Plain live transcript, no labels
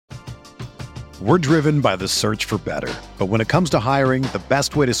We're driven by the search for better. But when it comes to hiring, the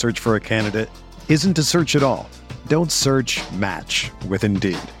best way to search for a candidate isn't to search at all. Don't search, match with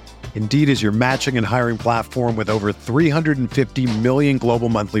Indeed. Indeed is your matching and hiring platform with over 350 million global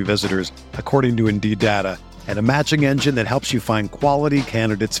monthly visitors, according to Indeed data, and a matching engine that helps you find quality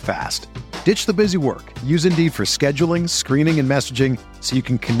candidates fast. Ditch the busy work. Use Indeed for scheduling, screening, and messaging so you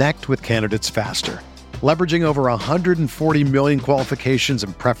can connect with candidates faster. Leveraging over 140 million qualifications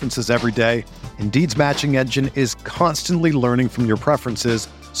and preferences every day, Indeed's matching engine is constantly learning from your preferences,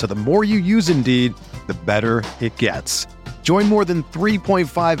 so the more you use Indeed, the better it gets. Join more than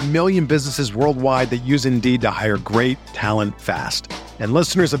 3.5 million businesses worldwide that use Indeed to hire great talent fast. And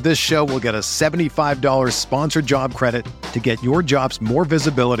listeners of this show will get a $75 sponsored job credit to get your jobs more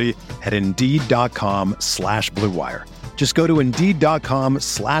visibility at Indeed.com/Blue Wire. Just go to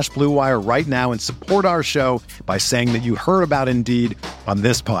Indeed.com/Blue Wire right now and support our show by saying that you heard about Indeed on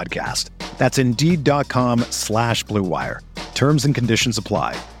this podcast. That's Indeed.com/Blue Wire. Terms and conditions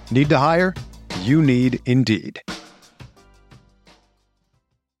apply. Need to hire? You need Indeed.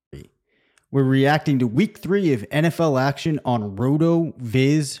 We're reacting to week 3 of NFL action on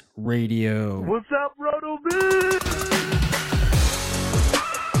RotoViz Radio. What's up, RotoViz?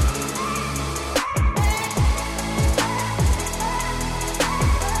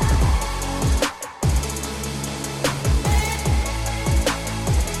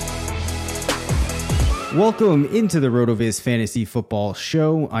 Welcome into the RotoViz Fantasy Football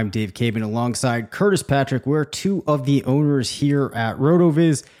Show. I'm Dave Caban alongside Curtis Patrick. We're two of the owners here at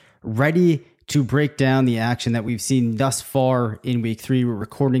RotoViz, ready to break down the action that we've seen thus far in week 3. We're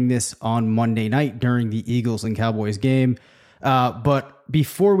recording this on Monday night during the Eagles and Cowboys game. But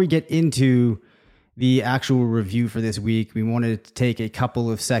before we get into the actual review for this week, we wanted to take a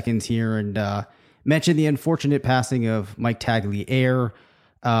couple of seconds here and mention the unfortunate passing of Mike Tagliere,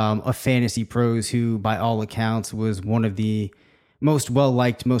 of Fantasy Pros, who by all accounts was one of the most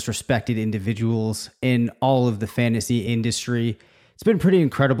well-liked, most respected individuals in all of the fantasy industry. It's been pretty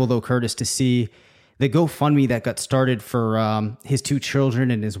incredible, though, Curtis, to see the GoFundMe that got started for his 2 children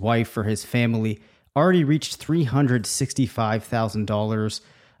and his wife for his family already reached $365,000.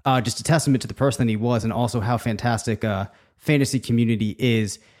 Just a testament to the person that he was and also how fantastic fantasy community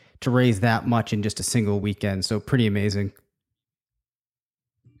is to raise that much in just a single weekend. So pretty amazing.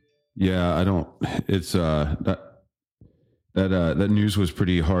 Yeah, it's that news was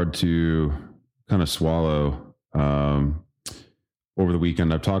pretty hard to kind of swallow. Over the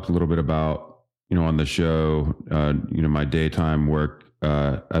weekend, I've talked a little bit about, on the show, my daytime work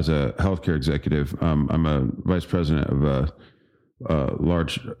as a healthcare executive. I'm a vice president of a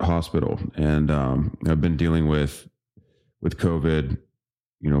large hospital, and I've been dealing with COVID,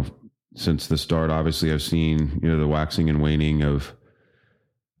 since the start. Obviously, I've seen, the waxing and waning of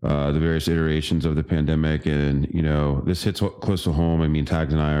the various iterations of the pandemic, and, this hits close to home. I mean,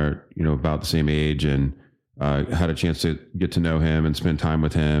 Tags and I are, about the same age, and had a chance to get to know him and spend time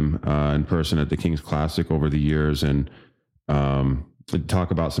with him in person at the Kings Classic over the years, and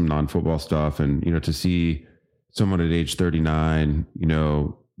talk about some non-football stuff. And, to see someone at age 39,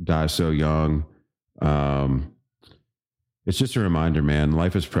 die so young, it's just a reminder, man,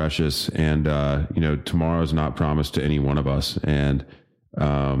 life is precious, and, tomorrow is not promised to any one of us. And,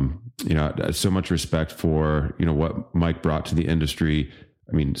 so much respect for, what Mike brought to the industry.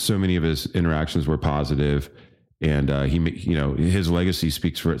 I mean, so many of his interactions were positive, and his legacy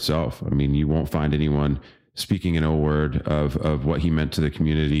speaks for itself. I mean, you won't find anyone speaking an ill word of what he meant to the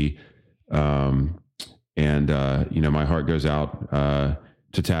community. My heart goes out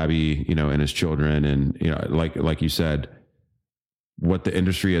to Tabby, and his children, and like you said, what the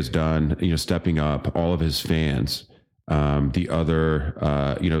industry has done, stepping up, all of his fans. The other,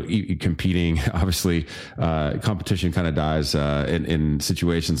 competing, obviously, competition kind of dies in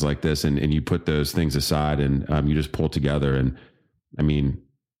situations like this, and you put those things aside, and you just pull together. And I mean,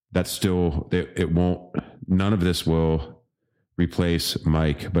 that's still, none of this will replace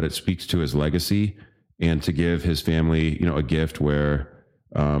Mike, but it speaks to his legacy, and to give his family, a gift where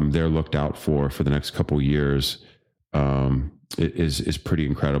they're looked out for the next couple years. Is pretty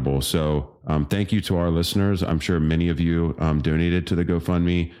incredible. So thank you to our listeners. I'm sure many of you donated to the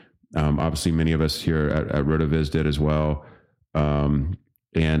GoFundMe. Obviously, many of us here at RotoViz did as well.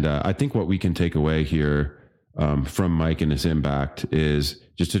 I think what we can take away here from Mike and his impact is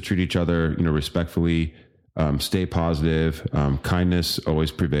just to treat each other, respectfully, stay positive. Kindness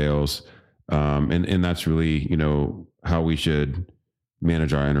always prevails. And that's really, how we should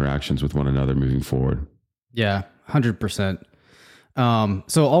manage our interactions with one another moving forward. Yeah, 100%.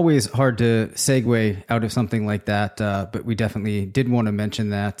 So always hard to segue out of something like that, but we definitely did want to mention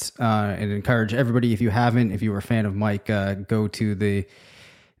that and encourage everybody, if you haven't, if you were a fan of Mike, go to the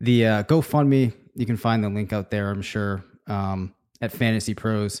GoFundMe. You can find the link out there, I'm sure, at Fantasy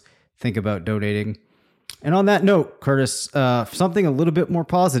Pros. Think about donating. And on that note, Curtis, something a little bit more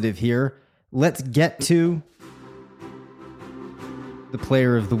positive here. Let's get to the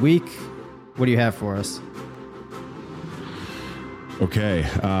player of the week. What do you have for us? Okay.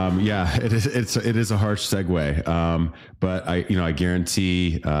 Yeah, it is a harsh segue. But I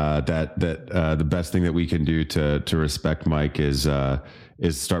guarantee that the best thing that we can do to respect Mike is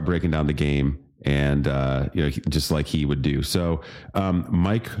start breaking down the game, and just like he would do. So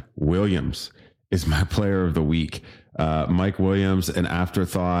Mike Williams is my player of the week. Mike Williams, an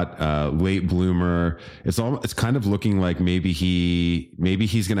afterthought, late bloomer. It's kind of looking like maybe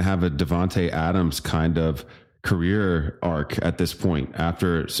he's going to have a Devontae Adams kind of career arc at this point,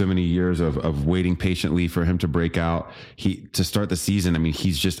 after so many years of waiting patiently for him to break out. To start the season, I mean,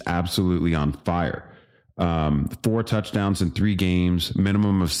 he's just absolutely on fire. 4 touchdowns in 3 games,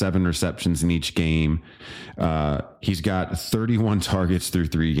 minimum of 7 receptions in each game. He's got 31 targets through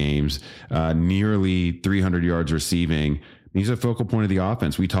 3 games, nearly 300 yards receiving. He's a focal point of the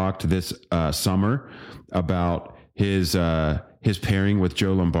offense. We talked this summer about his pairing with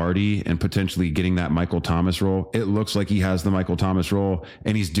Joe Lombardi and potentially getting that Michael Thomas role. It looks like he has the Michael Thomas role,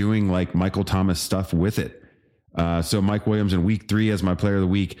 and he's doing like Michael Thomas stuff with it. So Mike Williams in week 3 as my player of the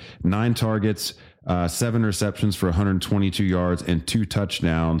week, 9 targets, 7 receptions for 122 yards and 2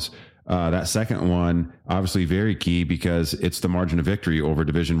 touchdowns. That second one, obviously very key because it's the margin of victory over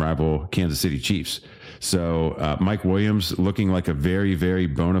division rival Kansas City Chiefs. So Mike Williams looking like a very, very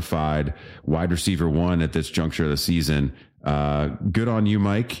bona fide wide receiver 1 at this juncture of the season. Good on you,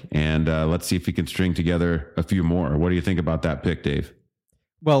 Mike. And let's see if we can string together a few more. What do you think about that pick, Dave?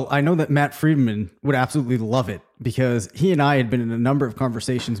 Well, I know that Matt Friedman would absolutely love it, because he and I had been in a number of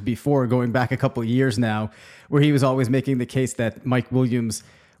conversations before, going back a couple of years now, where he was always making the case that Mike Williams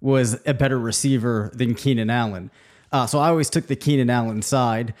was a better receiver than Keenan Allen. So I always took the Keenan Allen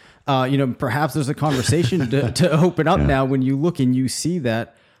side. Perhaps there's a conversation to open up now when you look and you see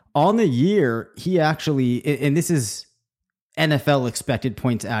that on the year, he actually, and this is NFL expected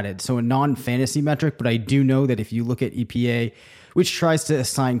points added, so a non-fantasy metric, but I do know that if you look at EPA, which tries to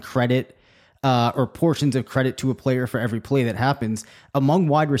assign credit or portions of credit to a player for every play that happens, among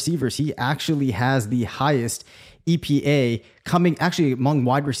wide receivers, he actually has the highest EPA coming, actually among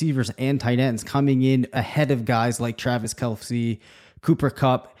wide receivers and tight ends, coming in ahead of guys like Travis Kelce, Cooper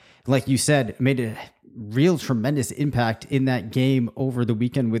Kupp. Like you said, made a real tremendous impact in that game over the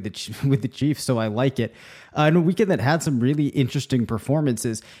weekend with the Chiefs. So I like it. In a weekend that had some really interesting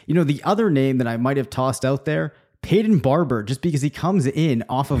performances. The other name that I might have tossed out there, Peyton Barber, just because he comes in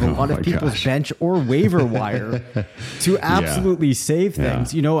off of a lot of people's bench or waiver wire to absolutely save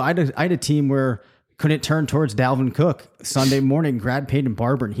things. I had a team where couldn't turn towards Dalvin Cook Sunday morning, grabbed Peyton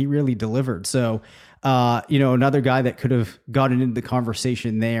Barber, and he really delivered. So, another guy that could have gotten into the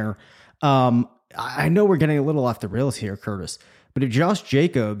conversation there. I know we're getting a little off the rails here, Curtis, but if Josh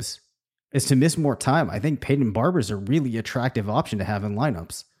Jacobs is to miss more time, I think Peyton Barber is a really attractive option to have in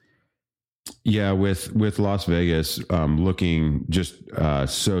lineups. Yeah, with Las Vegas looking just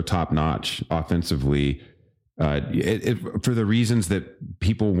so top notch offensively, for the reasons that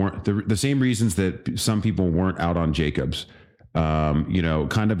people weren't, the same reasons that some people weren't out on Jacobs.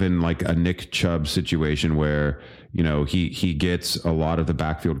 Kind of in like a Nick Chubb situation where he gets a lot of the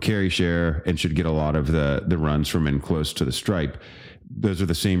backfield carry share and should get a lot of the runs from in close to the stripe. Those are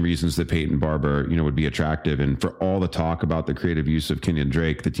the same reasons that Peyton Barber, would be attractive. And for all the talk about the creative use of Kenyon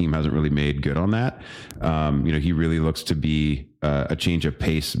Drake, the team hasn't really made good on that. He really looks to be a change of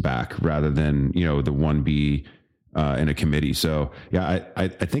pace back rather than, the 1B in a committee. So, yeah, I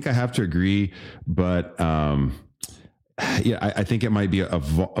think I have to agree. But, I think it might be a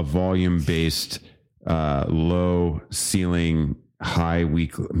volume-based, low ceiling, high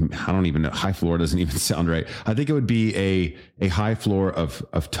week. I don't even know. High floor doesn't even sound right. I think it would be a high floor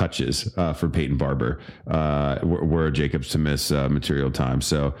of touches for Peyton Barber, were Jacobs to miss material time.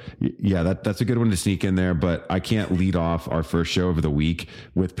 So yeah, that's a good one to sneak in there. But I can't lead off our first show of the week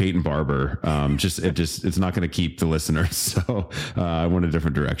with Peyton Barber. It's not going to keep the listeners. So I went a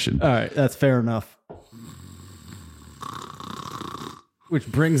different direction. All right, that's fair enough. Which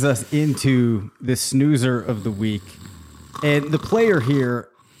brings us into the snoozer of the week. And the player here,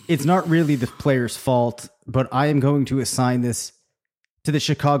 it's not really the player's fault, but I am going to assign this to the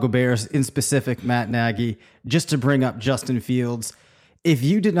Chicago Bears, in specific Matt Nagy, just to bring up Justin Fields. If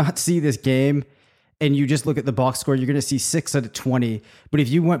you did not see this game, and you just look at the box score, you're going to see 6 out of 20. But if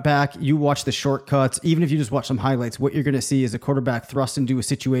you went back, you watch the shortcuts, even if you just watch some highlights, what you're going to see is a quarterback thrust into a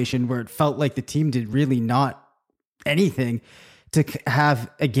situation where it felt like the team did really not anything to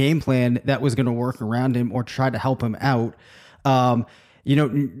have a game plan that was going to work around him or try to help him out.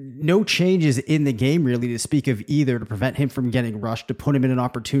 No changes in the game really to speak of either to prevent him from getting rushed, to put him in an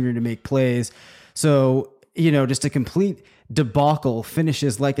opportunity to make plays. So, just a complete debacle.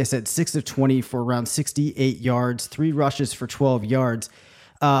 Finishes, like I said, 6 of 20 for around 68 yards, 3 rushes for 12 yards.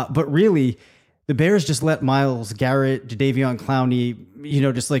 But really, the Bears just let Myles Garrett, Jadeveon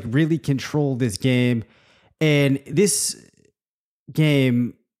Clowney, just like really control this game. And this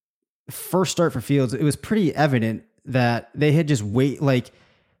game, first start for Fields, it was pretty evident that they had just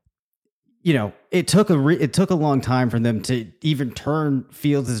it took a long time for them to even turn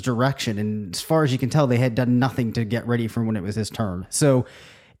Fields' direction. And as far as you can tell, they had done nothing to get ready for when it was his turn. So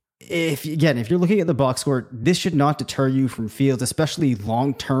if you're looking at the box score, this should not deter you from Fields, especially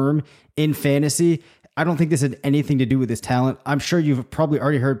long-term in fantasy. I don't think this had anything to do with his talent. I'm sure you've probably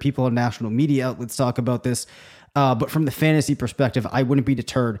already heard people on national media outlets talk about this. But from the fantasy perspective, I wouldn't be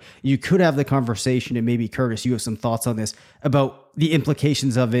deterred. You could have the conversation, and maybe Curtis, you have some thoughts on this, about the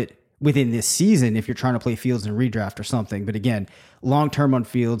implications of it within this season if you're trying to play Fields in redraft or something. But again, long-term on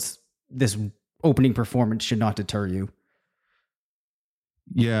Fields, this opening performance should not deter you.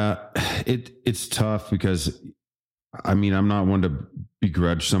 Yeah, it's tough because, I'm not one to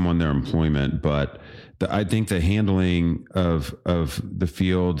begrudge someone their employment, but I think the handling of the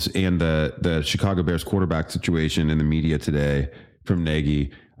Fields and the Chicago Bears quarterback situation in the media today from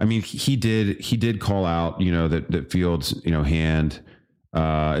Nagy, he did call out, that Fields, hand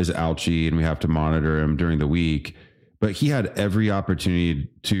is ouchy and we have to monitor him during the week, but he had every opportunity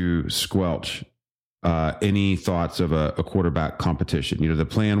to squelch any thoughts of a quarterback competition. The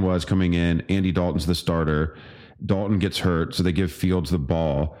plan was coming in, Andy Dalton's the starter, Dalton gets hurt, so they give Fields the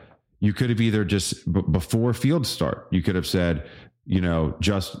ball. You could have either just before Fields start, you could have said,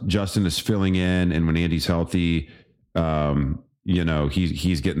 Justin is filling in, and when Andy's healthy,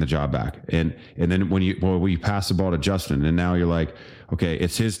 he's getting the job back. And then when you pass the ball to Justin, and now you're like, okay,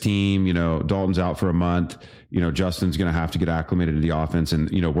 it's his team. Dalton's out for a month. Justin's going to have to get acclimated to the offense, and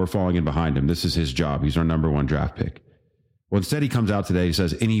we're falling in behind him. This is his job. He's our number 1 draft pick. Well, instead he comes out today. He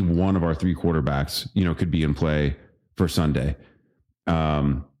says any one of our 3 quarterbacks, could be in play for Sunday.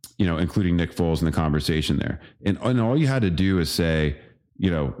 Including Nick Foles in the conversation there. And all you had to do is say,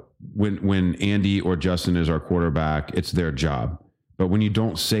 when Andy or Justin is our quarterback, it's their job. But when you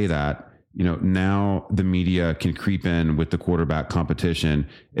don't say that, now the media can creep in with the quarterback competition.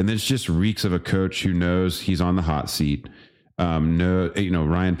 And this just reeks of a coach who knows he's on the hot seat.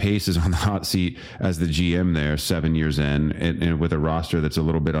 Ryan Pace is on the hot seat as the GM there 7 years in, and with a roster that's a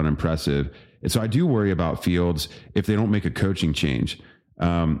little bit unimpressive. And so I do worry about Fields if they don't make a coaching change.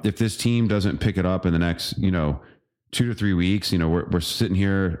 If this team doesn't pick it up in the next, 2 to 3 weeks, we're sitting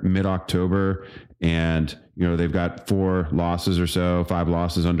here mid-October, and, they've got 4 losses or so, 5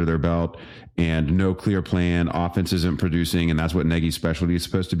 losses under their belt, and no clear plan. Offense isn't producing, and that's what Nagy's specialty is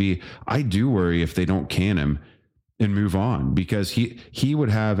supposed to be. I do worry if they don't can him and move on, because he would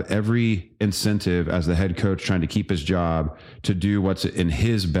have every incentive as the head coach trying to keep his job to do what's in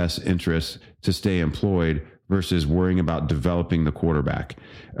his best interest to stay employed versus worrying about developing the quarterback.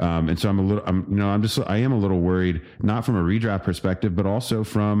 And so I am a little worried, not from a redraft perspective, but also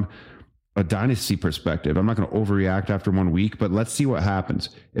from a dynasty perspective. I'm not going to overreact after 1 week, but let's see what happens.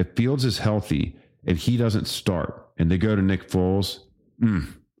 If Fields is healthy and he doesn't start and they go to Nick Foles,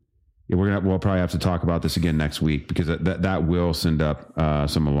 we'll probably have to talk about this again next week, because that will send up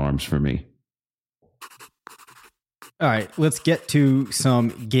some alarms for me. All right, let's get to some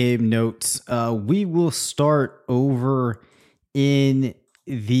game notes. We will start over in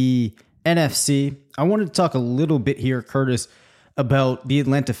the NFC. I wanted to talk a little bit here, Curtis, about the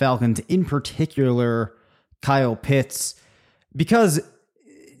Atlanta Falcons, in particular, Kyle Pitts, because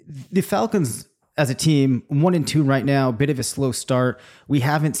the Falcons as a team, 1-2 right now, a bit of a slow start. We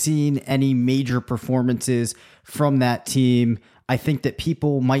haven't seen any major performances from that team. I think that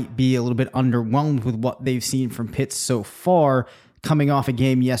people might be a little bit underwhelmed with what they've seen from Pitts so far, coming off a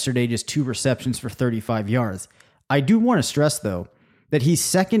game yesterday, just 2 receptions for 35 yards. I do want to stress, though, that he's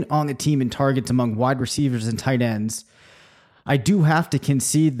second on the team in targets among wide receivers and tight ends. I do have to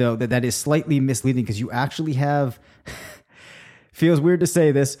concede, though, that is slightly misleading, because you actually have, feels weird to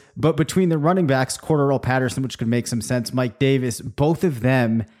say this, but between the running backs, Cordarrelle Patterson, which could make some sense, Mike Davis, both of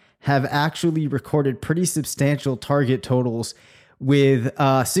them have actually recorded pretty substantial target totals with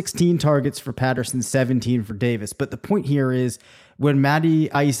 16 targets for Patterson, 17 for Davis. But the point here is when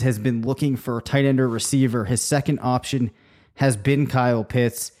Matty Ice has been looking for a tight end or receiver, his second option has been Kyle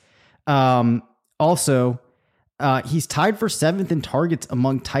Pitts. Also, he's tied for 7th in targets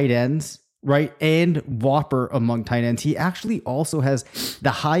among tight ends, right? And Whopper among tight ends. He actually also has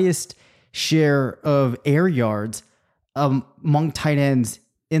the highest share of air yards among tight ends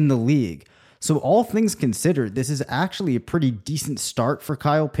in the league. So all things considered, this is actually a pretty decent start for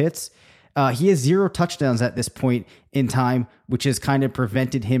Kyle Pitts. He has 0 touchdowns at this point in time, which has kind of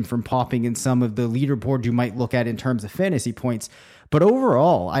prevented him from popping in some of the leaderboard you might look at in terms of fantasy points. But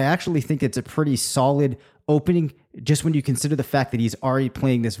overall, I actually think it's a pretty solid opening, just when you consider the fact that he's already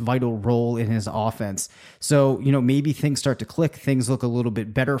playing this vital role in his offense. So, maybe things start to click, things look a little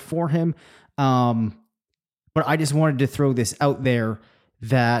bit better for him. But I just wanted to throw this out there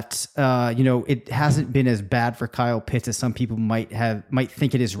that, it hasn't been as bad for Kyle Pitts as some people might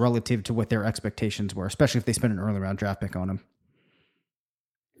think it is relative to what their expectations were, especially if they spent an early round draft pick on him.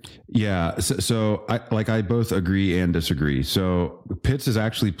 Yeah. So I both agree and disagree. So Pitts is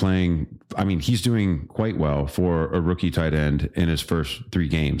actually playing, he's doing quite well for a rookie tight end in his first 3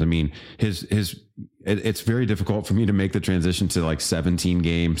 games. It's very difficult for me to make the transition to like 17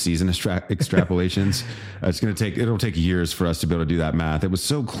 game season extrapolations. It'll take years for us to be able to do that math. It was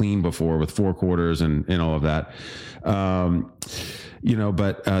so clean before with 4 quarters and all of that.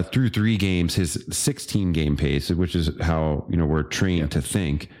 But through 3 games, his 16 game pace, which is how, we're trained to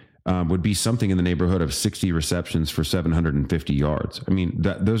think, would be something in the neighborhood of 60 receptions for 750 yards.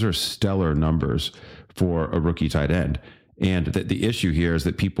 Those are stellar numbers for a rookie tight end. And the issue here is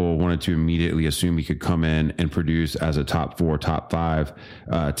that people wanted to immediately assume he could come in and produce as a top 4, top 5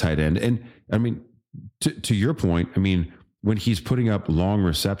 tight end. And to your point, when he's putting up long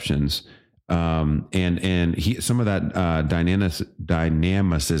receptions, and some of that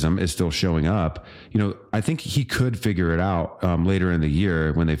dynamicism is still showing up. I think he could figure it out later in the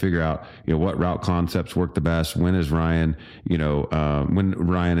year when they figure out what route concepts work the best. When is Ryan? When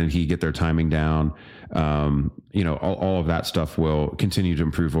Ryan and he get their timing down. All of that stuff will continue to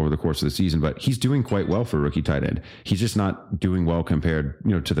improve over the course of the season. But he's doing quite well for a rookie tight end. He's just not doing well compared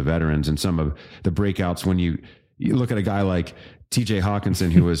to the veterans and some of the breakouts. When you look at a guy like TJ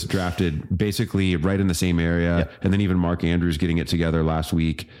Hawkinson, who was drafted basically right in the same area. Yep. And then even Mark Andrews getting it together last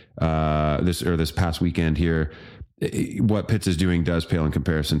week, this past weekend here. What Pitts is doing does pale in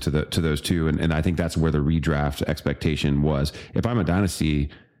comparison to those two. And I think that's where the redraft expectation was. If I'm a dynasty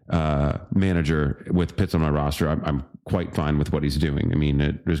manager with Pitts on my roster, I'm quite fine with what he's doing.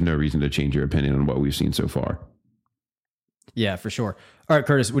 There's no reason to change your opinion on what we've seen so far. Yeah, for sure. All right,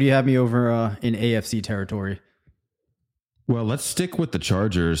 Curtis, what do you have me over in AFC territory? Well, let's stick with the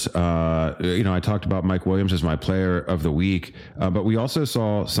Chargers. I talked about Mike Williams as my player of the week, but we also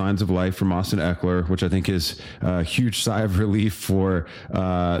saw signs of life from Austin Eckler, which I think is a huge sigh of relief for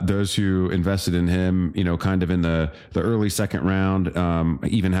those who invested in him, kind of in the early second round.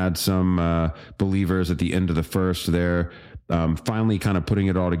 Even had some believers at the end of the first there. Finally kind of putting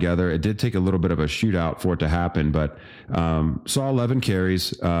it all together. It did take a little bit of a shootout for it to happen, but saw 11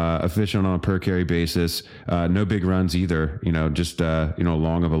 carries, efficient on a per carry basis. No big runs either, just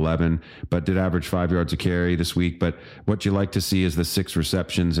long of 11, but did average 5 yards a carry this week. But what you like to see is the 6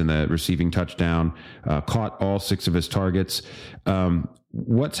 receptions and the receiving touchdown, caught all 6 of his targets.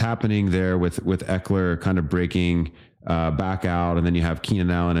 What's happening there with Eckler kind of breaking back out, and then you have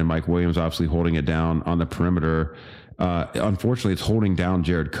Keenan Allen and Mike Williams obviously holding it down on the perimeter. Unfortunately, it's holding down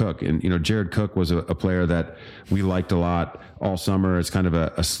Jared Cook. And, Jared Cook was a player that we liked a lot all summer. It's kind of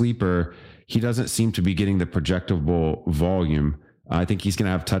a sleeper. He doesn't seem to be getting the projectable volume. I think he's going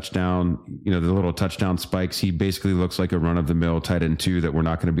to have touchdown, the little touchdown spikes. He basically looks like a run-of-the-mill tight end 2 that we're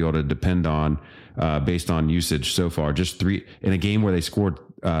not going to be able to depend on based on usage so far. Just 3 in a game where they scored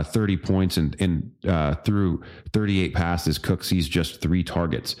 30 points and through 38 passes, Cook sees just 3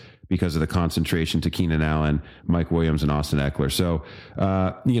 targets because of the concentration to Keenan Allen, Mike Williams, and Austin Eckler. So,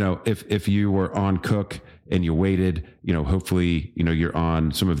 if you were on Cook and you waited, hopefully, you're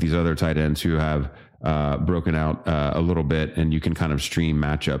on some of these other tight ends who have broken out a little bit, and you can kind of stream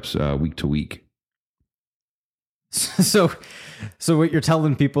matchups week to week. So what you're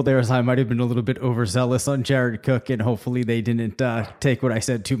telling people there is I might have been a little bit overzealous on Jared Cook, and hopefully they didn't take what I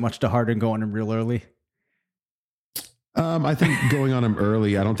said too much to heart and go on him real early. I think going on him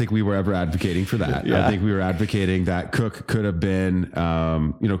early, I don't think we were ever advocating for that. Yeah. I think we were advocating that Cook could have been,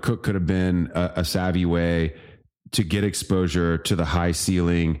 a savvy way to get exposure to the high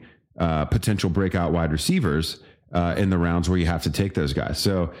ceiling, potential breakout wide receivers in the rounds where you have to take those guys.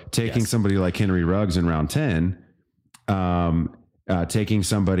 So taking somebody like Henry Ruggs in round 10, taking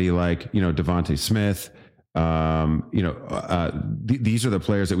somebody like, Devontae Smith. These are the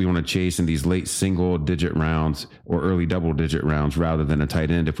players that we want to chase in these late single digit rounds or early double digit rounds rather than a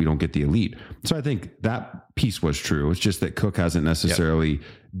tight end if we don't get the elite. So I think that piece was true. It's just that Cook hasn't necessarily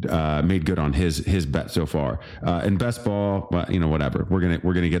made good on his bet so far. And best ball, whatever. We're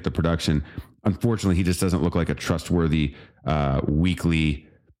gonna get the production. Unfortunately, he just doesn't look like a trustworthy weekly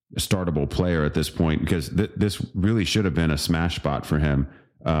startable player at this point, because this really should have been a smash spot for him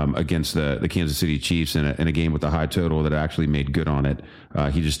against the Kansas City Chiefs in a game with a high total that actually made good on it.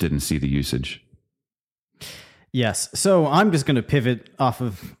 He just didn't see the usage. Yes. So I'm just going to pivot off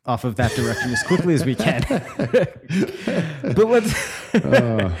of that direction as quickly as we can. But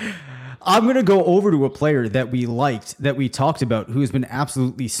I'm going to go over to a player that we liked, that we talked about, who's been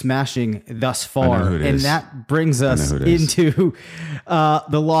absolutely smashing thus far. And that brings us into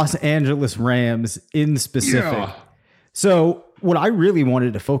the Los Angeles Rams in specific. Yeah. So what I really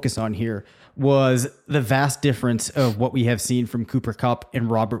wanted to focus on here was the vast difference of what we have seen from Cooper Kupp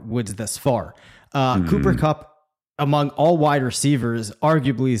and Robert Woods thus far. Cooper Kupp, among all wide receivers,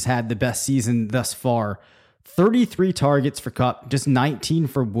 arguably has had the best season thus far. 33 targets for Kupp, just 19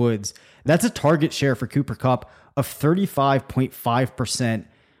 for Woods. That's a target share for Cooper Kupp of 35.5%.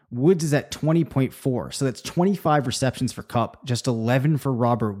 Woods is at 20.4%. So that's 25 receptions for Kupp, just 11 for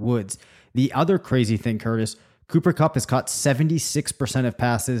Robert Woods. The other crazy thing, Curtis, Cooper Kupp has caught 76% of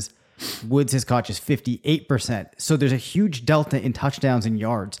passes. Woods has caught just 58%. So there's a huge delta in touchdowns and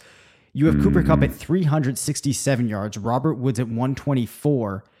yards. You have Cooper Kupp at 367 yards, Robert Woods at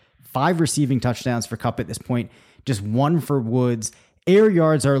 124, 5 receiving touchdowns for Kupp at this point, just 1 for Woods. Air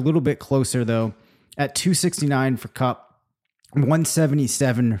yards are a little bit closer, though, at 269 for Kupp,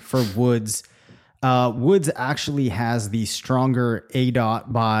 177 for Woods. Woods actually has the stronger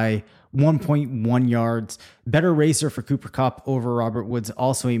ADOT by 1.1 yards. Better racer for Cooper Kupp over Robert Woods,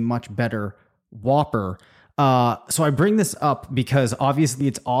 also a much better Whopper. So I bring this up because obviously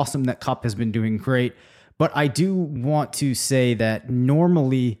it's awesome that Kupp has been doing great, but I do want to say that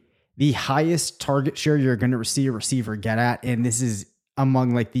normally the highest target share you're going to see a receiver get at, and this is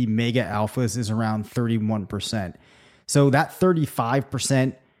among like the mega alphas, is around 31%. So that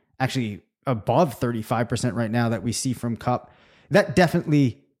 35%, actually above 35% right now that we see from Kupp, that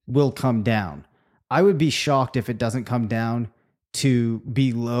definitely will come down. I would be shocked if it doesn't come down to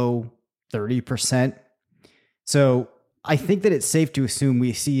below 30%. So I think that it's safe to assume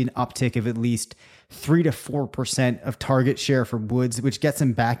we see an uptick of at least 3 to 4% of target share for Woods, which gets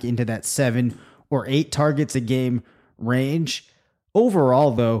him back into that 7 or 8 targets a game range.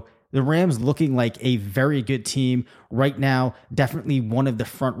 Overall, though, the Rams looking like a very good team right now, definitely one of the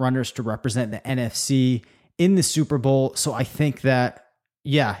front runners to represent the NFC in the Super Bowl. So I think that,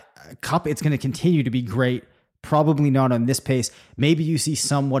 Kupp, it's going to continue to be great. Probably not on this pace. Maybe you see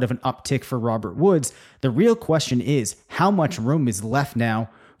somewhat of an uptick for Robert Woods. The real question is, how much room is left now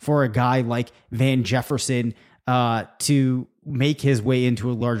for a guy like Van Jefferson to make his way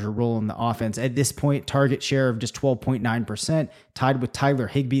into a larger role in the offense? At this point, target share of just 12.9%, tied with Tyler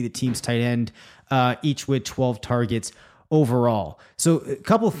Higbee, the team's tight end, each with 12 targets overall. So a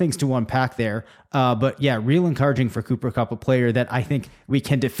couple of things to unpack there. But yeah, real encouraging for Cooper Kupp, a player that I think we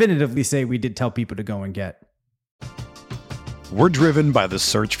can definitively say we did tell people to go and get. We're driven by the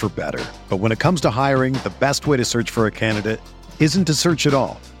search for better. But when it comes to hiring, the best way to search for a candidate isn't to search at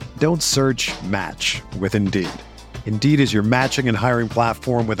all. Don't search, match with Indeed. Indeed is your matching and hiring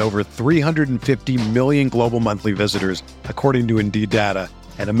platform with over 350 million global monthly visitors, according to Indeed data,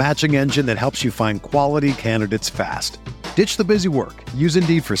 and a matching engine that helps you find quality candidates fast. Ditch the busy work. Use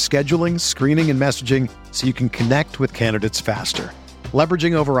Indeed for scheduling, screening, and messaging so you can connect with candidates faster.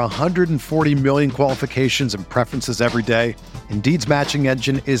 Leveraging over 140 million qualifications and preferences every day, Indeed's matching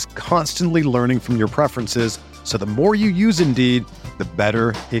engine is constantly learning from your preferences, so the more you use Indeed, the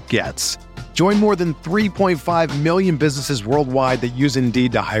better it gets. Join more than 3.5 million businesses worldwide that use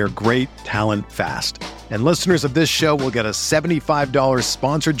Indeed to hire great talent fast. And listeners of this show will get a $75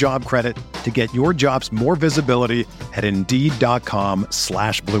 sponsored job credit to get your jobs more visibility at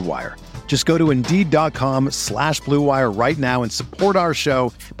Indeed.com/Blue Wire. Just go to Indeed.com/Blue Wire right now and support our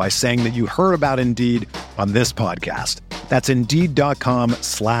show by saying that you heard about Indeed on this podcast. That's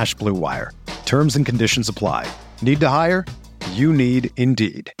Indeed.com/Blue Wire. Terms and conditions apply. Need to hire? You need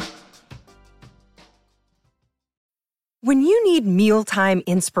Indeed. When you need mealtime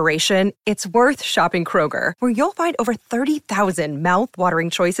inspiration, it's worth shopping Kroger, where you'll find over 30,000 mouth-watering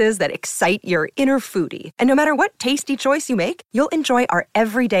choices that excite your inner foodie. And no matter what tasty choice you make, you'll enjoy our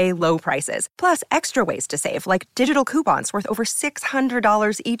everyday low prices, plus extra ways to save, like digital coupons worth over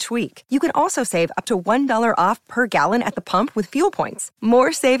 $600 each week. You can also save up to $1 off per gallon at the pump with fuel points.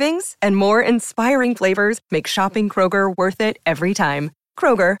 More savings and more inspiring flavors make shopping Kroger worth it every time.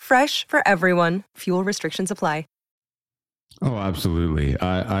 Kroger, fresh for everyone. Fuel restrictions apply. Oh, absolutely.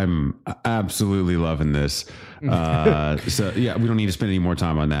 I'm absolutely loving this. So yeah, we don't need to spend any more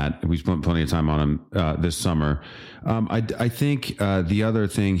time on that. We spent plenty of time on him this summer. I think the other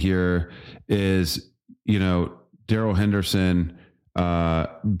thing here is, Darrell Henderson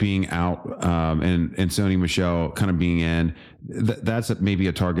being out and Sony Michel kind of being in. That's maybe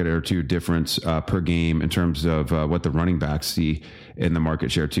a target or two difference per game in terms of what the running backs see in the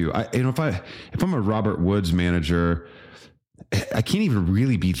market share too. If I'm a Robert Woods manager, I can't even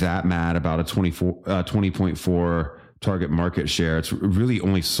really be that mad about a 20.4 target market share. It's really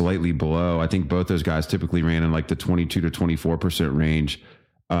only slightly below. I think both those guys typically ran in like the 22 to 24% range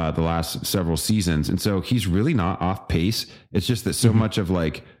the last several seasons. And so he's really not off pace. It's just that so much of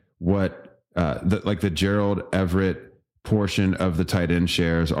like what the Gerald Everett portion of the tight end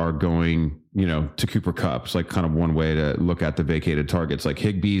shares are going, to Cooper Kupp. It's like kind of one way to look at the vacated targets. Like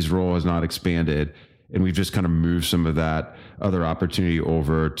Higbee's role has not expanded, and we've just kind of moved some of that other opportunity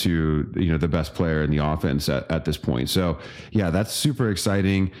over to, the best player in the offense at this point. So yeah, that's super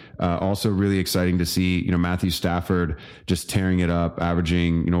exciting. Also really exciting to see, Matthew Stafford just tearing it up,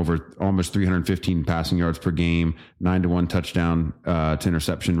 averaging, over almost 315 passing yards per game, 9-to-1 touchdown to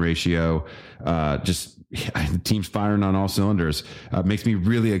interception ratio. The team's firing on all cylinders. Makes me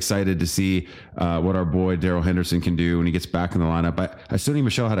really excited to see what our boy Darrell Henderson can do when he gets back in the lineup. Sony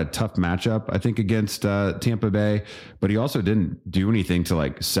Michel had a tough matchup, I think, against Tampa Bay, but he also didn't do anything to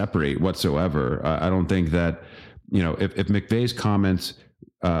like separate whatsoever. I don't think that, if McVay's comments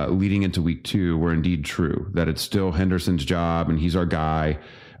leading into week 2 were indeed true, that it's still Henderson's job and he's our guy.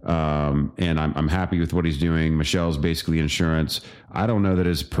 And I'm happy with what he's doing. Michel's basically insurance. I don't know that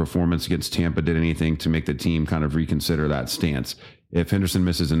his performance against Tampa did anything to make the team kind of reconsider that stance. If Henderson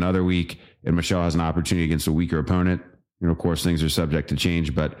misses another week and Michel has an opportunity against a weaker opponent, of course, things are subject to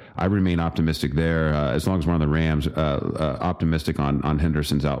change, but I remain optimistic there. As long as we're on the Rams, optimistic on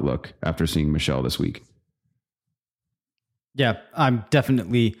Henderson's outlook after seeing Michel this week. Yeah, I'm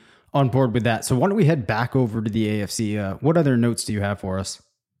definitely on board with that. So why don't we head back over to the AFC? What other notes do you have for us?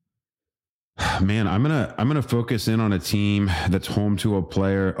 Man, I'm gonna focus in on a team that's home to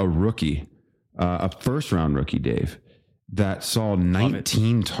a rookie, a first round rookie, Dave, that saw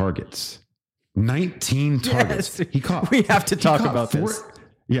 19 targets. 19 targets. Yes. We have to talk about this.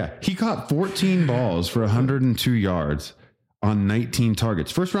 Yeah, he caught 14 balls for 102 yards on 19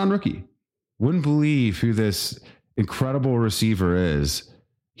 targets. First round rookie. Wouldn't believe who this incredible receiver is.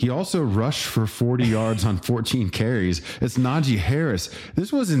 He also rushed for 40 yards on 14 carries. It's Najee Harris.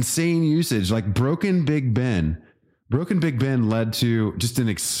 This was insane usage, like Broken Big Ben. Broken Big Ben led to just an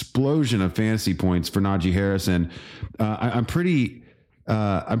explosion of fantasy points for Najee Harris. And I'm pretty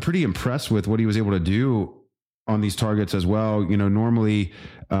impressed with what he was able to do on these targets as well. Normally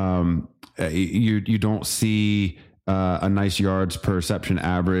you don't see a nice yards per reception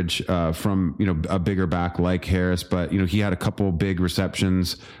average from a bigger back like Harris, but he had a couple big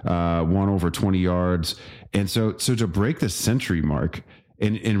receptions, one over 20 yards, and so to break the century mark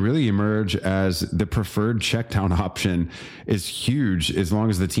and really emerge as the preferred check down option is huge. As long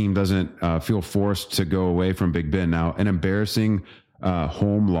as the team doesn't feel forced to go away from Big Ben. Now, an embarrassing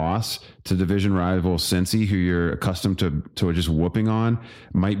home loss to division rival Cincy, who you're accustomed to just whooping on,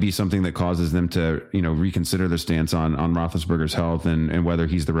 might be something that causes them to, reconsider their stance on Roethlisberger's health and whether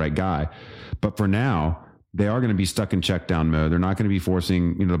he's the right guy. But for now, they are going to be stuck in check down mode. They're not going to be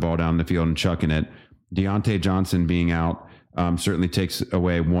forcing, the ball down the field and chucking it. Deontay Johnson being out certainly takes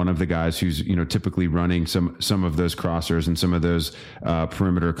away one of the guys who's, typically running some of those crossers and some of those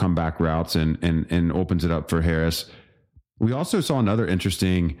perimeter comeback routes and opens it up for Harris. We also saw another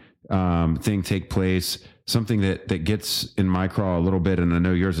interesting thing take place, something that gets in my craw a little bit, and I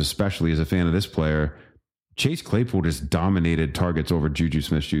know yours especially as a fan of this player. Chase Claypool just dominated targets over Juju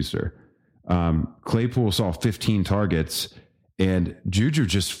Smith-Schuster. Claypool saw 15 targets and Juju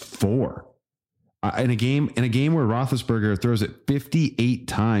just 4. In a game where Roethlisberger throws it 58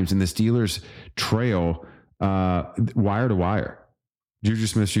 times and the Steelers trail wire to wire, Juju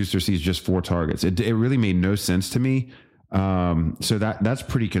Smith-Schuster sees just 4 targets. It really made no sense to me. So that's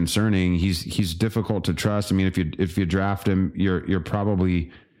pretty concerning. He's difficult to trust. I mean, if you draft him, you're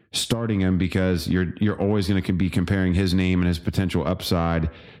probably starting him because you're always going to be comparing his name and his potential upside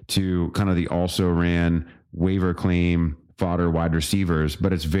to kind of the also ran waiver claim fodder wide receivers.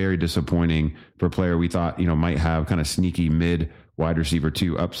 But it's very disappointing for a player we thought, might have kind of sneaky mid wide receiver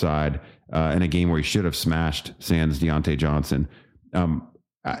 2 upside in a game where he should have smashed sans Deontay Johnson.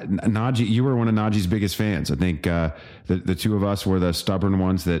 Najee, you were one of Najee's biggest fans. I think the two of us were the stubborn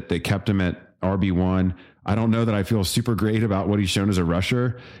ones that kept him at RB1. I don't know that I feel super great about what he's shown as a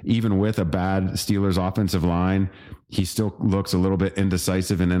rusher. Even with a bad Steelers offensive line, he still looks a little bit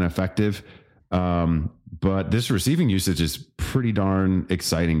indecisive and ineffective. But this receiving usage is pretty darn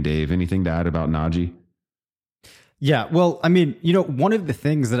exciting, Dave. Anything to add about Najee? Yeah, well, I mean, one of the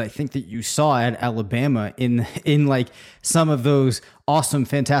things that I think that you saw at Alabama in like some of those awesome,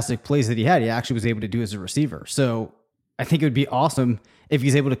 fantastic plays that he had, he actually was able to do as a receiver. So I think it would be awesome if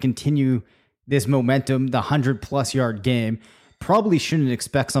he's able to continue this momentum, the 100+ yard game. Probably shouldn't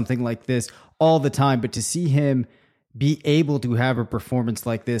expect something like this all the time, but to see him be able to have a performance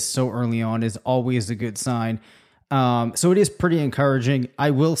like this so early on is always a good sign. So it is pretty encouraging. I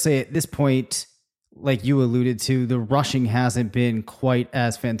will say at this point, like you alluded to, the rushing hasn't been quite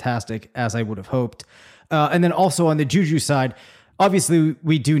as fantastic as I would have hoped. And then also on the Juju side, obviously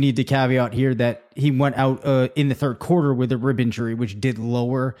we do need to caveat here that he went out in the third quarter with a rib injury, which did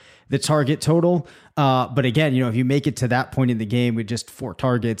lower the target total. But again, if you make it to that point in the game with just 4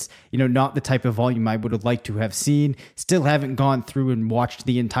 targets, not the type of volume I would have liked to have seen. Still haven't gone through and watched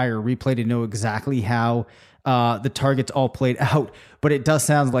the entire replay to know exactly how the targets all played out, but it does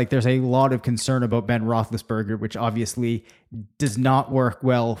sound like there's a lot of concern about Ben Roethlisberger, which obviously does not work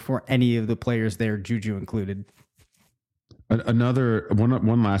well for any of the players there, Juju included. Another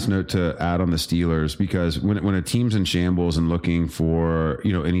one last note to add on the Steelers, because when a team's in shambles and looking for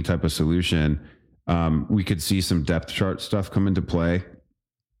any type of solution, we could see some depth chart stuff come into play,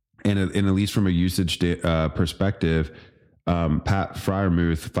 and at least from a usage perspective. Pat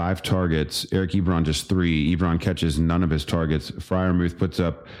Freiermuth, 5 targets. Eric Ebron just 3. Ebron catches none of his targets. Freiermuth puts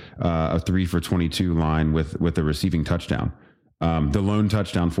up a 3 for 22 line with a receiving touchdown. The lone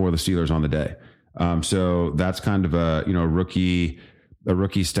touchdown for the Steelers on the day. So that's kind of a rookie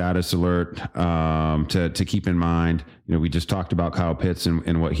status alert to keep in mind. We just talked about Kyle Pitts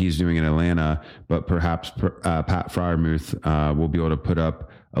and what he's doing in Atlanta, but perhaps Pat Freiermuth will be able to put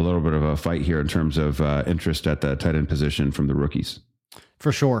up a little bit of a fight here in terms of interest at the tight end position from the rookies.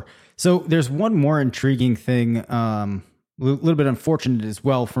 For sure. So there's one more intriguing thing, a little bit unfortunate as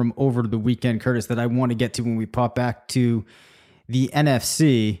well from over the weekend, Curtis, that I want to get to when we pop back to the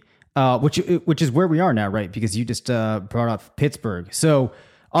NFC, which is where we are now, right? Because you just brought up Pittsburgh. So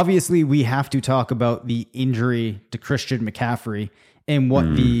obviously we have to talk about the injury to Christian McCaffrey and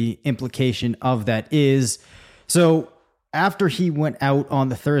what the implication of that is. So after he went out on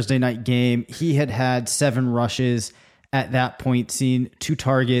the Thursday night game, he had 7 rushes at that point, seen 2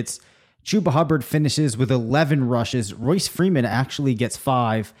 targets. Chuba Hubbard finishes with 11 rushes. Royce Freeman actually gets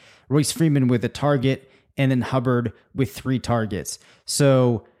 5. Royce Freeman with a target, and then Hubbard with 3 targets.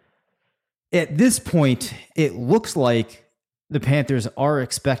 So at this point, it looks like the Panthers are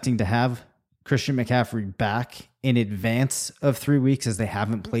expecting to have Christian McCaffrey back in advance of 3 weeks, as they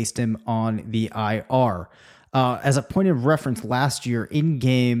haven't placed him on the IR. As a point of reference, last year in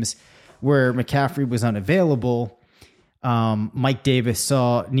games where McCaffrey was unavailable, Mike Davis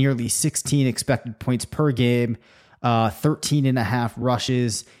saw nearly 16 expected points per game, 13.5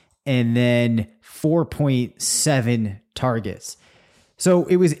 rushes, and then 4.7 targets. So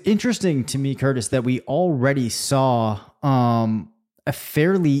it was interesting to me, Curtis, that we already saw a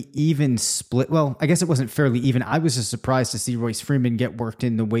fairly even split. Well, I guess it wasn't fairly even. I was just surprised to see Royce Freeman get worked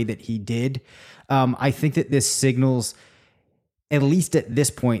in the way that he did. I think that this signals, at least at this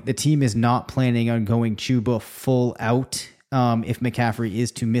point, the team is not planning on going Chuba full out if McCaffrey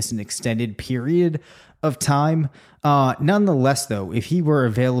is to miss an extended period of time. Nonetheless, though, if he were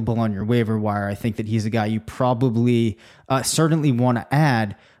available on your waiver wire, I think that he's a guy you probably certainly want to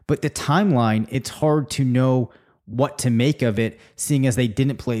add. But the timeline, it's hard to know what to make of it, seeing as they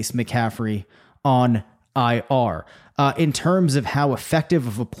didn't place McCaffrey on IR. In terms of how effective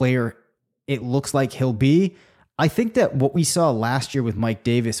of a player it looks like he'll be, I think that what we saw last year with Mike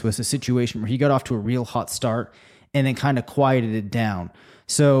Davis was a situation where he got off to a real hot start and then kind of quieted it down.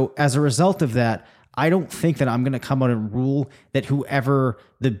 So as a result of that, I don't think that I'm going to come out and rule that whoever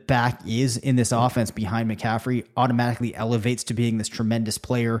the back is in this offense behind McCaffrey automatically elevates to being this tremendous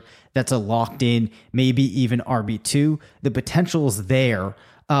player that's a locked in, maybe even RB2. The potential's there.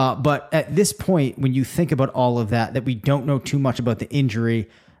 But at this point, when you think about all of that we don't know too much about the injury,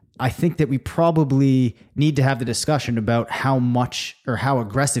 I think that we probably need to have the discussion about how much or how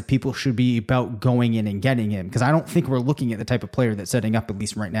aggressive people should be about going in and getting him. Because I don't think we're looking at the type of player that's setting up, at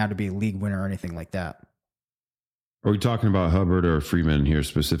least right now, to be a league winner or anything like that. Are we talking about Hubbard or Freeman here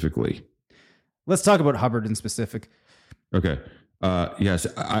specifically? Let's talk about Hubbard in specific. Okay. Yes,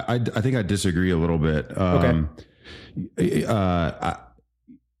 I think I disagree a little bit.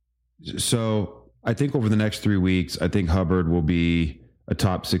 So I think over the next 3 weeks, I think Hubbard will be a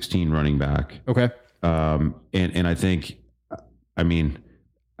top 16 running back. Okay. And I think I'm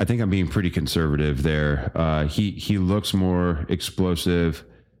being pretty conservative there. He looks more explosive,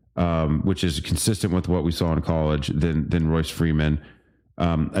 which is consistent with what we saw in college than Royce Freeman.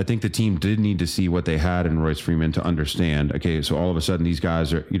 I think the team did need to see what they had in Royce Freeman to understand, okay, so all of a sudden these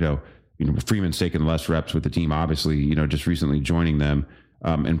guys are, Freeman's taken less reps with the team, obviously, just recently joining them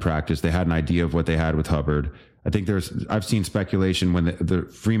in practice. They had an idea of what they had with Hubbard. I think I've seen speculation when the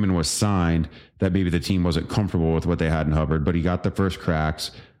Freeman was signed that maybe the team wasn't comfortable with what they had in Hubbard, but he got the first cracks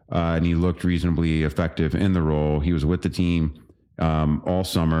and he looked reasonably effective in the role. He was with the team all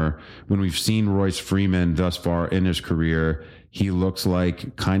summer. When we've seen Royce Freeman thus far in his career, he looks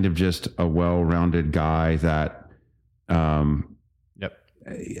like kind of just a well-rounded guy that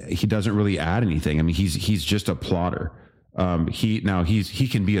he doesn't really add anything. I mean, he's just a plotter. He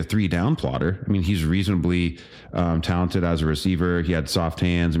can be a 3-down plotter. I mean, he's reasonably talented as a receiver. He had soft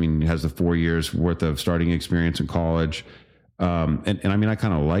hands. I mean, he has the 4 years worth of starting experience in college. And I mean, I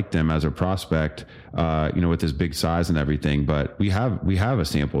kind of liked him as a prospect, with his big size and everything, but we have a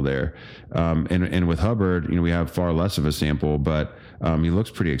sample there. And with Hubbard, we have far less of a sample, but he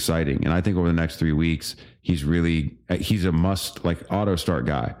looks pretty exciting. And I think over the next 3 weeks, he's a must, auto start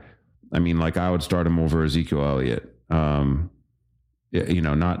guy. I mean, I would start him over Ezekiel Elliott. Not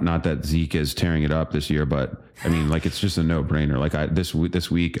that Zeke is tearing it up this year, but I mean, it's just a no brainer. This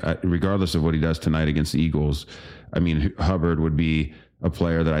week, regardless of what he does tonight against the Eagles, I mean, Hubbard would be a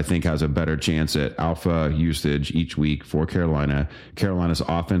player that I think has a better chance at alpha usage each week for Carolina. Carolina's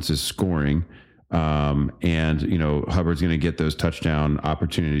offense is scoring, and Hubbard's going to get those touchdown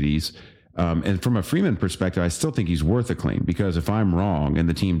opportunities. And from a Freeman perspective, I still think he's worth a claim, because if I'm wrong and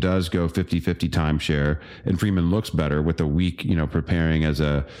the team does go 50-50 timeshare and Freeman looks better with a week, preparing as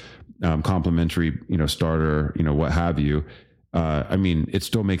a complimentary, starter, what have you, I mean, it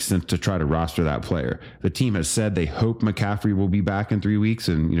still makes sense to try to roster that player. The team has said they hope McCaffrey will be back in 3 weeks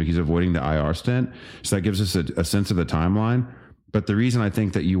and, he's avoiding the IR stint. So that gives us a sense of the timeline. But the reason I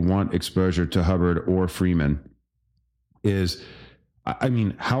think that you want exposure to Hubbard or Freeman is, I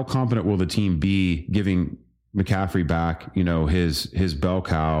mean, how confident will the team be giving McCaffrey back, his bell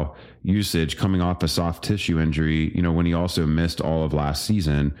cow usage coming off a soft tissue injury, when he also missed all of last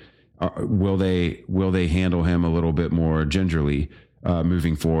season? Will they handle him a little bit more gingerly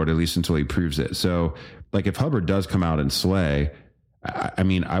moving forward, at least until he proves it? So, if Hubbard does come out and slay, I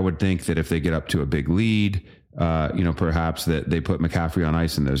mean, I would think that if they get up to a big lead, perhaps that they put McCaffrey on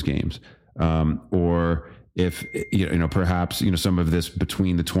ice in those games, or if perhaps some of this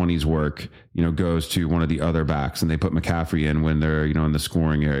between the 20s work goes to one of the other backs and they put McCaffrey in when they're in the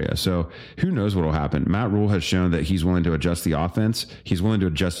scoring area. So who knows what will happen? Matt Rule has shown that he's willing to adjust the offense. He's willing to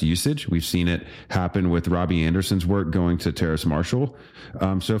adjust usage. We've seen it happen with Robbie Anderson's work going to Terrace Marshall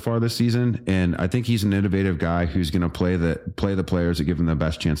so far this season, and I think he's an innovative guy who's going to play the players that give him the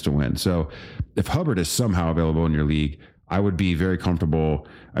best chance to win. So if Hubbard is somehow available in your league, I would be very comfortable.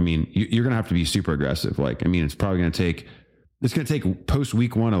 I mean, you're going to have to be super aggressive. It's probably going to take post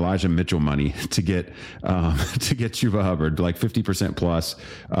week 1 Elijah Mitchell money to get Chuba Hubbard, 50% plus.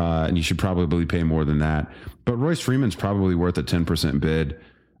 And you should probably pay more than that. But Royce Freeman's probably worth a 10% bid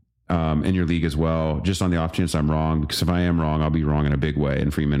in your league as well, just on the off chance I'm wrong, because if I am wrong, I'll be wrong in a big way.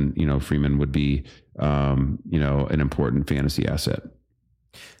 And Freeman would be, an important fantasy asset.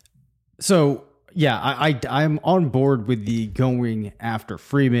 So, yeah, I'm on board with the going after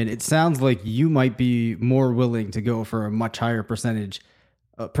Freeman. It sounds like you might be more willing to go for a much higher percentage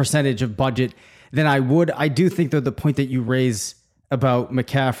of budget than I would. I do think, though, the point that you raise about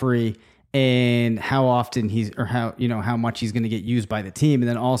McCaffrey and how often how much he's going to get used by the team, and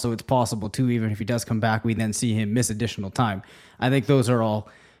then also it's possible too, even if he does come back, we then see him miss additional time. I think those are all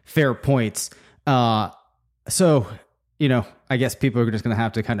fair points. So. I guess people are just going to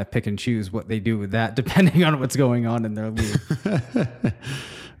have to kind of pick and choose what they do with that, depending on what's going on in their league.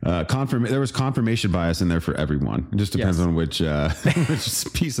 There was confirmation bias in there for everyone. It just depends on which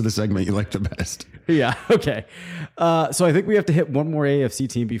piece of the segment you like the best. Yeah. Okay. So I think we have to hit one more AFC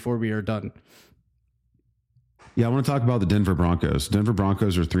team before we are done. Yeah. I want to talk about the Denver Broncos. Denver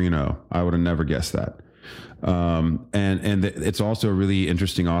Broncos are 3-0. I would have never guessed that. And it's also a really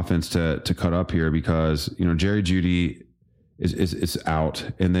interesting offense to cut up here because, Jerry Jeudy is out.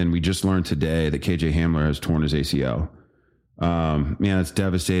 And then we just learned today that KJ Hamler has torn his ACL. Man, it's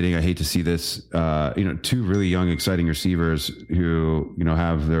devastating. I hate to see this. Two really young, exciting receivers who,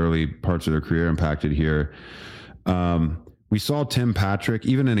 have the early parts of their career impacted here. We saw Tim Patrick,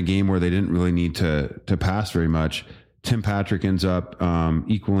 even in a game where they didn't really need to pass very much. Tim Patrick ends up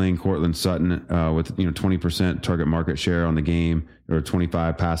equaling Courtland Sutton with 20% target market share on the game, or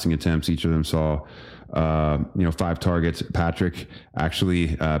 25 passing attempts. Each of them saw 5 targets. Patrick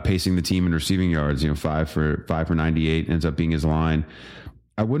actually pacing the team in receiving yards. 5 for 98 ends up being his line.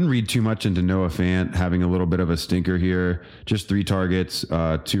 I wouldn't read too much into Noah Fant having a little bit of a stinker here. Just 3 targets,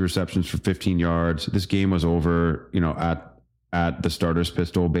 2 receptions for 15 yards. This game was over, at the starter's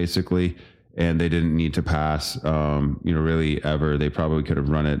pistol basically. And they didn't need to pass, really ever. They probably could have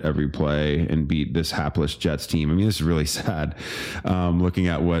run it every play and beat this hapless Jets team. I mean, this is really sad looking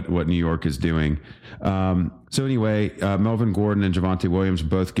at what New York is doing. So anyway, Melvin Gordon and Javonte Williams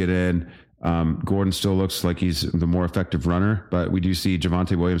both get in. Gordon still looks like he's the more effective runner, but we do see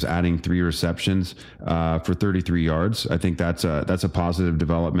Javonte Williams adding 3 receptions for 33 yards. I think that's a positive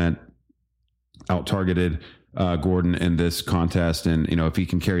development. Out-targeted Gordon in this contest, and if he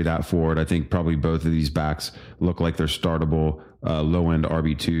can carry that forward, I think probably both of these backs look like they're startable low-end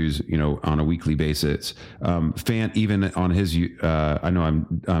RB2s on a weekly basis. Fant, even on his I know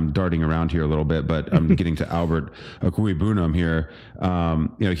I'm darting around here a little bit, but I'm getting to Albert Okwuegbunam here.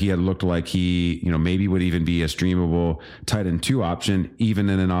 He had looked like he maybe would even be a streamable tight end 2 option, even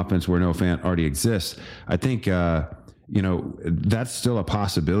in an offense where no Fant already exists. I think that's still a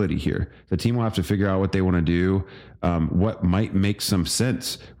possibility here. The team will have to figure out what they want to do. What might make some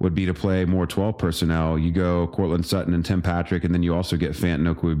sense would be to play more 12 personnel. You go Courtland Sutton and Tim Patrick, and then you also get Fant and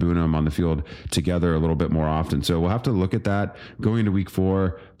Okwuegbunam on the field together a little bit more often. So we'll have to look at that going into week 4.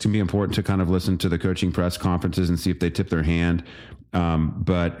 It's going to be important to kind of listen to the coaching press conferences and see if they tip their hand.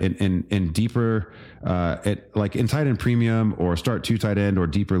 But in deeper, like in tight end premium or start 2 tight end or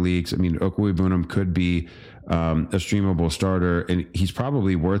deeper leagues, I mean, Okwuegbunam could be a streamable starter, and he's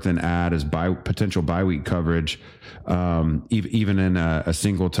probably worth an add as potential bye week coverage, even in a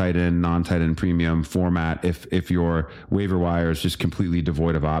single tight end, non-tight end premium format. If your waiver wire is just completely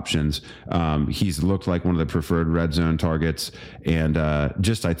devoid of options, he's looked like one of the preferred red zone targets, and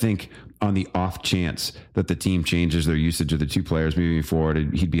I think on the off chance that the team changes their usage of the 2 players moving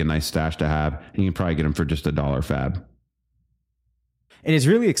forward, he'd be a nice stash to have, and you can probably get him for just $1 fab. And it's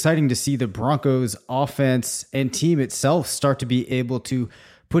really exciting to see the Broncos offense and team itself start to be able to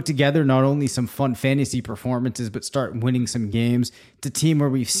put together not only some fun fantasy performances, but start winning some games. It's a team where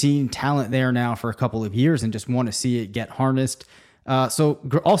we've seen talent there now for a couple of years and just want to see it get harnessed. So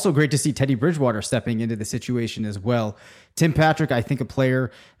also great to see Teddy Bridgewater stepping into the situation as well. Tim Patrick, I think a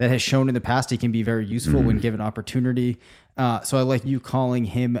player that has shown in the past he can be very useful when given opportunity. So I like you calling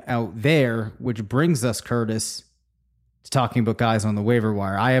him out there, which brings us, Curtis, to talking about guys on the waiver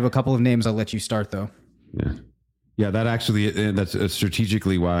wire. I have a couple of names. I'll let you start though. Yeah, that's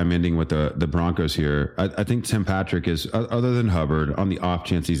strategically why I'm ending with the Broncos here. I think Tim Patrick is, other than Hubbard, on the off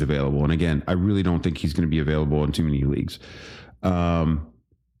chance he's available. And again, I really don't think he's going to be available in too many leagues.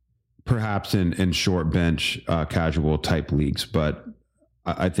 Perhaps in short bench, casual type leagues, but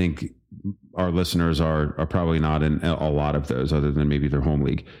I think our listeners are probably not in a lot of those other than maybe their home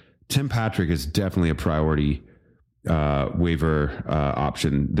league. Tim Patrick is definitely a priority waiver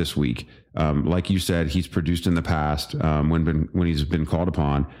option this week. Like you said, he's produced in the past when he's been called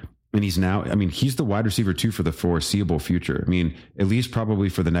upon, and he's now, I mean, he's the wide receiver 2 for the foreseeable future. I mean, at least probably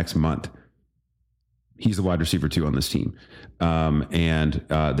for the next month. He's the wide receiver 2 on this team. And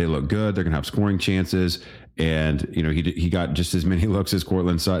they look good. They're going to have scoring chances. And, he got just as many looks as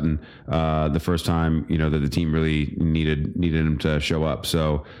Courtland Sutton the first time, that the team really needed him to show up.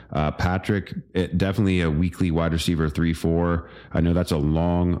 So Patrick, definitely a weekly wide receiver 3-4. I know that's a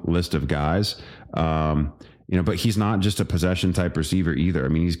long list of guys. But he's not just a possession type receiver either. I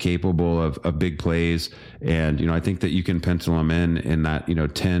mean, he's capable of big plays. And, I think that you can pencil him in that,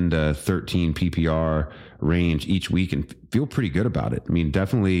 10 to 13 PPR range each week and feel pretty good about it. I mean,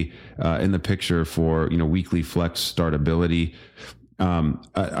 definitely in the picture for, weekly flex startability.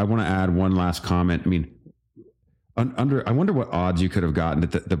 I want to add one last comment. I mean, I wonder what odds you could have gotten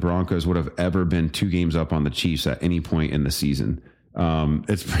that the Broncos would have ever been 2 games up on the Chiefs at any point in the season.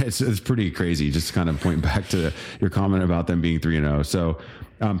 It's pretty crazy. Just kind of point back to your comment about them being 3-0. So,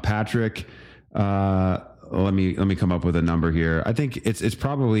 Patrick, let me come up with a number here. I think it's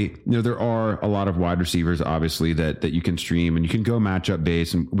probably, there are a lot of wide receivers, obviously, that you can stream, and you can go matchup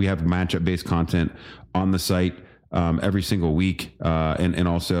based, and we have matchup based content on the site every single week. And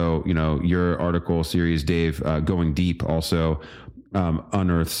also, your article series, Dave, Going Deep, also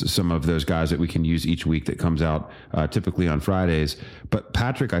unearths some of those guys that we can use each week that comes out typically on Fridays. But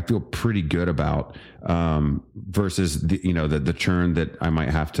Patrick, I feel pretty good about versus the churn that I might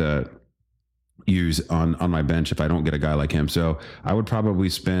have to use on my bench if I don't get a guy like him. So I would probably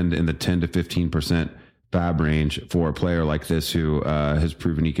spend in the 10 to 15% fab range for a player like this who has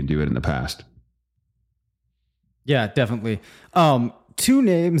proven he can do it in the past. Yeah, definitely. Two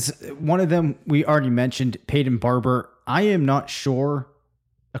names. One of them we already mentioned, Peyton Barber. I am not sure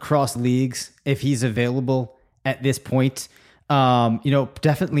across leagues if he's available at this point.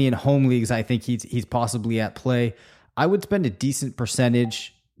 Definitely in home leagues, I think he's possibly at play. I would spend a decent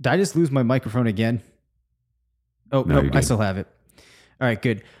percentage. Did I just lose my microphone again? Oh, no, I still have it. All right,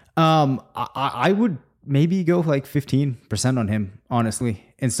 good. I would maybe go like 15% on him, honestly,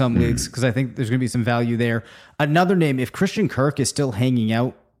 in some leagues, because I think there's going to be some value there. Another name, if Christian Kirk is still hanging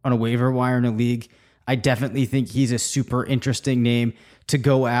out on a waiver wire in a league, I definitely think he's a super interesting name to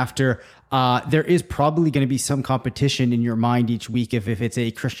go after. There is probably going to be some competition in your mind each week if it's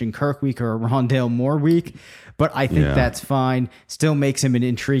a Christian Kirk week or a Rondale Moore week, but I think that's fine. Still makes him an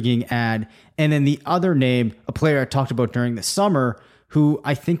intriguing ad. And then the other name, a player I talked about during the summer, who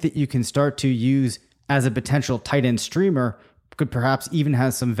I think that you can start to use as a potential tight end streamer, could perhaps even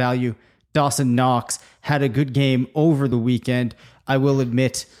have some value. Dawson Knox had a good game over the weekend. I will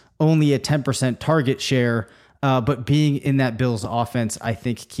admit, only a 10% target share, but being in that Bills offense, I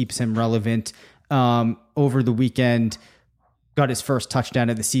think keeps him relevant. Over the weekend, got his first touchdown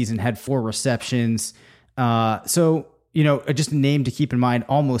of the season, had 4 receptions. So, just a name to keep in mind,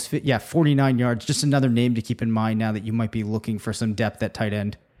 49 yards, just another name to keep in mind now that you might be looking for some depth at tight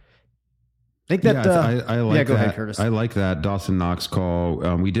end. I think that, I like go that. ahead, Curtis. I like that Dawson Knox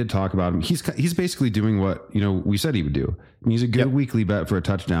call. We did talk about him. He's basically doing what, we said he would do. I mean, he's a good weekly bet for a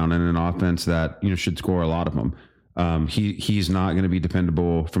touchdown and an offense that, should score a lot of them. He's not going to be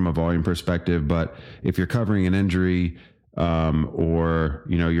dependable from a volume perspective, but if you're covering an injury, or,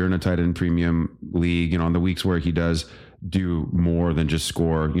 you're in a tight end premium league, on the weeks where he does do more than just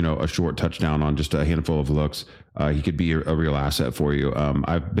score, a short touchdown on just a handful of looks, he could be a real asset for you.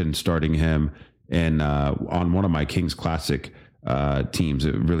 I've been starting him on one of my Kings Classic teams,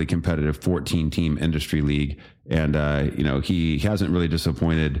 a really competitive 14-team industry league, and he hasn't really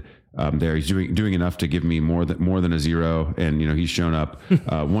disappointed there. He's doing enough to give me more than a 0, and he's shown up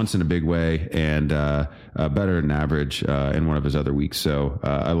once in a big way and better than average in one of his other weeks. So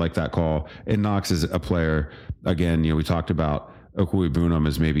I like that call. And Knox is a player. Again, we talked about Okwuegbunam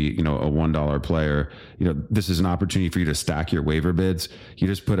as maybe, a $1 player. This is an opportunity for you to stack your waiver bids. You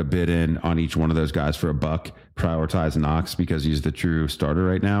just put a bid in on each one of those guys for $1, prioritize Knox because he's the true starter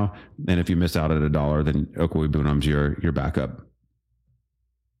right now. And if you miss out at $1, then Okwuegbunam's your backup.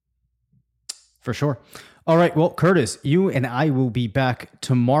 For sure. All right. Well, Curtis, you and I will be back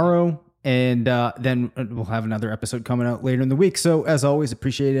tomorrow, and then we'll have another episode coming out later in the week. So as always,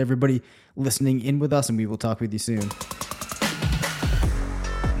 appreciate everybody listening in with us, and we will talk with you soon.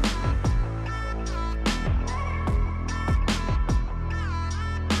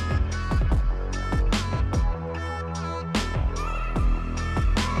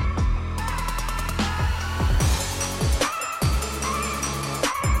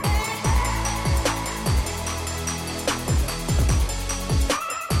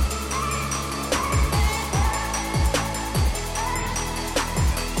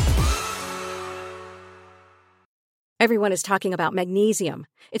 Everyone is talking about magnesium.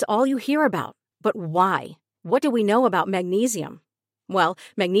 It's all you hear about. But why? What do we know about magnesium? Well,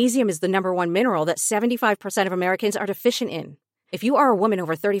 magnesium is the #1 mineral that 75% of Americans are deficient in. If you are a woman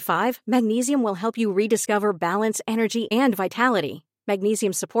over 35, magnesium will help you rediscover balance, energy, and vitality.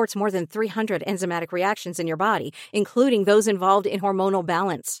 Magnesium supports more than 300 enzymatic reactions in your body, including those involved in hormonal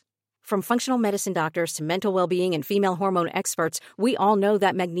balance. From functional medicine doctors to mental well-being and female hormone experts, we all know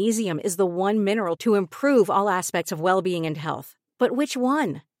that magnesium is the one mineral to improve all aspects of well-being and health. But which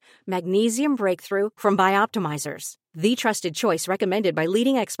one? Magnesium Breakthrough from Bioptimizers, the trusted choice recommended by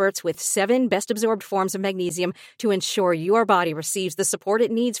leading experts with 7 best-absorbed forms of magnesium to ensure your body receives the support it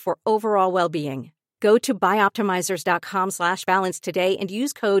needs for overall well-being. Go to bioptimizers.com/balance today and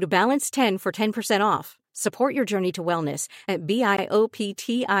use code BALANCE10 for 10% off. Support your journey to wellness at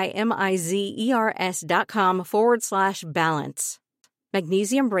bioptimizers.com/balance.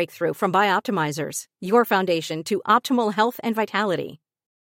 Magnesium Breakthrough from Bioptimizers, your foundation to optimal health and vitality.